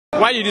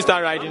Why did you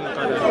start riding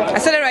Okada? I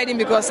started riding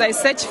because I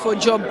searched for a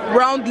job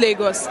around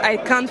Lagos. I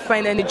can't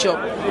find any job.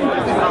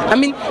 I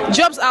mean,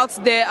 jobs out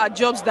there are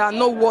jobs that are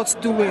not worth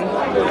doing.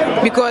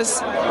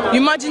 Because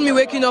you imagine me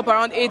waking up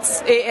around 8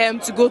 a.m.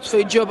 to go for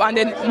a job, and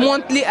then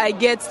monthly I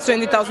get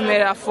 20,000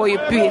 naira for a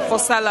pay, for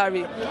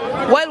salary.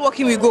 While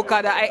working with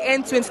Gokada, I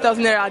earn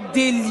 20,000 naira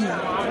daily.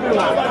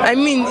 I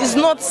mean, it's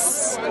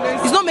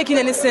not making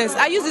any sense.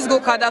 I use this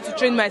Gokada to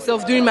train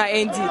myself during my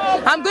ND.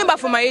 I'm going back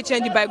for my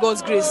HND by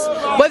God's grace.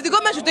 But if the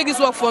government should take this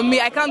work from me,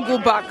 I can't go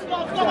back.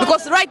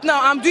 Because right now,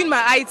 I'm doing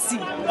my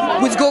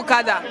IT with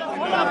Gokada.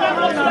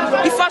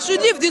 If I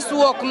should leave this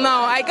work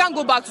now, I can't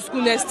go back to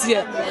school next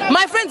year.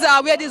 My friends are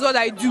aware this is what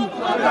I do.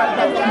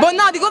 But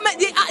now the government,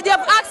 they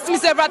have asked me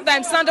several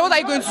times, Sandra, what are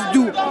you going to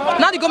do?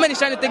 Now the government is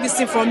trying to take this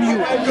thing from you.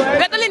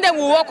 They're telling them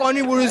we'll work on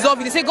it, we'll resolve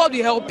it. They say God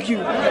will help you.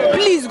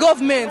 Please,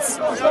 government,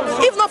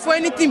 if not for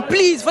anything,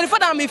 please, for the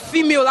fact that I'm a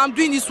female, I'm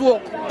doing this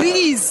work,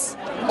 please,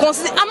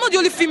 consider. I'm not the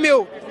only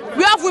female.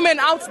 We have women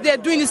out there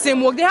doing the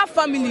same work. They have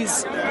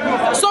families.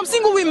 Some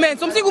single women,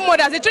 some single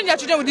mothers, they train their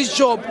children with this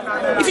job.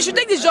 If you should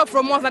take this job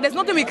from us, there's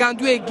nothing we can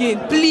do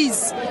again.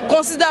 Please,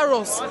 consider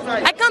us.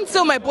 I can't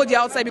sell my body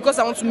outside because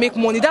I want to make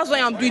money. That's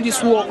why I'm doing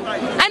this work.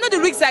 I know the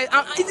risks.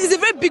 It's a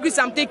very big risk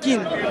I'm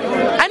taking.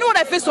 I know what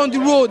I face on the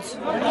road.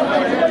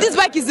 This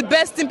bike is the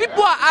best thing.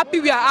 People are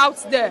happy we are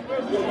out there.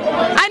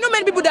 I know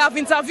many people that have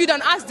interviewed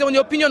and asked them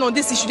their opinion on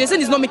this issue. They say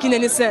it's not making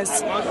any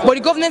sense. But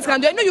the government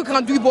can do it. I know you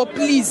can do it, but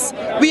please,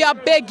 we are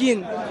begging.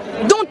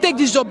 Don't take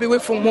this job away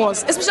from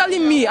us, especially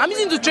me. I'm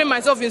using to train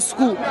myself in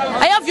school.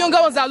 I have younger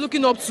ones that are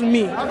looking up to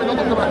me.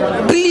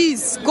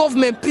 Please,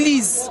 government,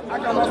 please,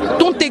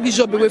 don't take this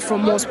job away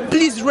from us.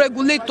 Please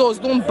regulate us,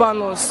 don't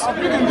ban us.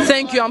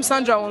 Thank you. I'm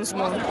Sandra once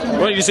more.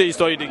 What did you say you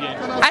studied again?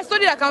 I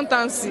studied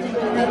accountancy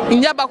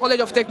in Yaba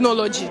College of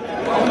Technology.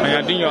 And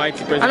you're doing your IT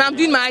presently? And I'm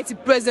doing my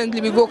IT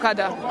presently with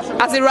Gokada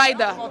as a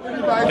rider.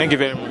 Thank you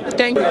very much.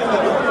 Thank you.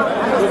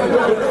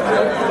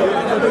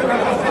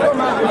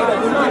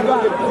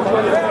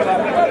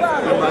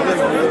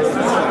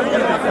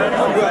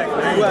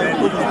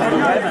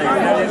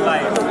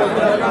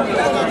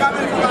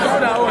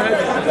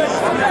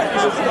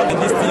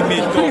 This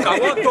teammate talk. I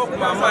won't talk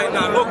my mind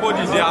now.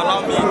 Nobody they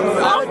allow me.